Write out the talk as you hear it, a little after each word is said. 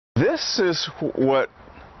This is what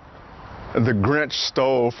the Grinch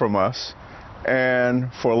stole from us,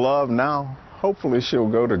 and for love now, hopefully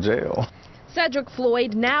she'll go to jail. Cedric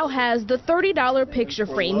Floyd now has the $30 picture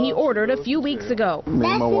frame he ordered a few weeks ago. Me,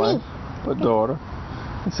 my wife, my daughter,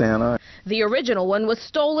 Santa. The original one was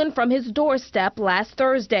stolen from his doorstep last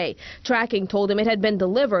Thursday. Tracking told him it had been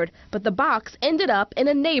delivered, but the box ended up in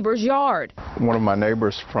a neighbor's yard. One of my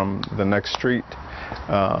neighbors from the next street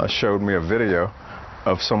showed me a video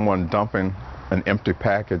of someone dumping an empty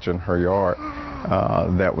package in her yard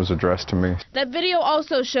that was addressed to me. That video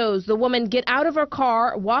also shows the woman get out of her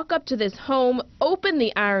car, walk up to this home, open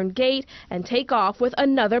the iron gate, and take off with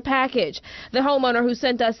another package. The homeowner who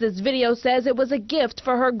sent us this video says it was a gift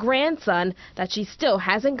for her grandson that she still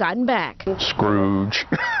hasn't gotten back. Scrooge.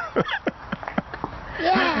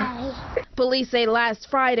 Yeah. Police say last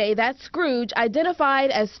Friday that Scrooge, identified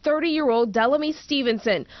as 30-year-old Delamie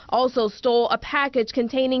Stevenson, also stole a package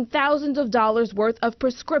containing thousands of dollars worth of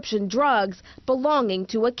prescription drugs belonging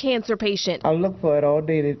to a cancer patient. I looked for it all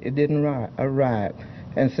day. It didn't arrive.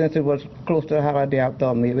 And since it was close to the holiday, I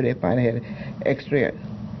thought maybe they finally had extra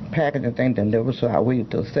packaging thing delivered, so I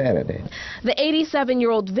waited till Saturday. The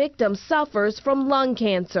 87-year-old victim suffers from lung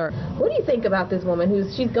cancer. What do you think about this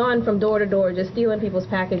woman she's gone from door to door just stealing people's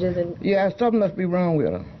packages? And yeah, something must be wrong with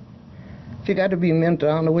her. She got to be mental.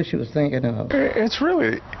 I don't know what she was thinking of. It's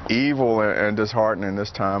really evil and disheartening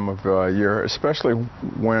this time of year, especially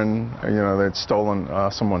when they'd stolen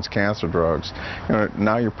someone's cancer drugs.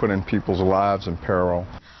 Now you're putting people's lives in peril.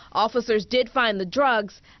 Officers did find the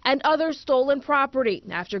drugs and other stolen property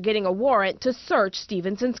after getting a warrant to search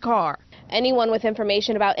Stevenson's car. Anyone with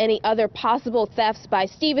information about any other possible thefts by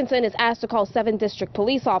Stevenson is asked to call 7th District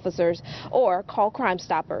police officers or call Crime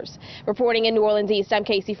Stoppers. Reporting in New Orleans East, I'm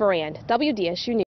Casey Ferrand, WDSU News.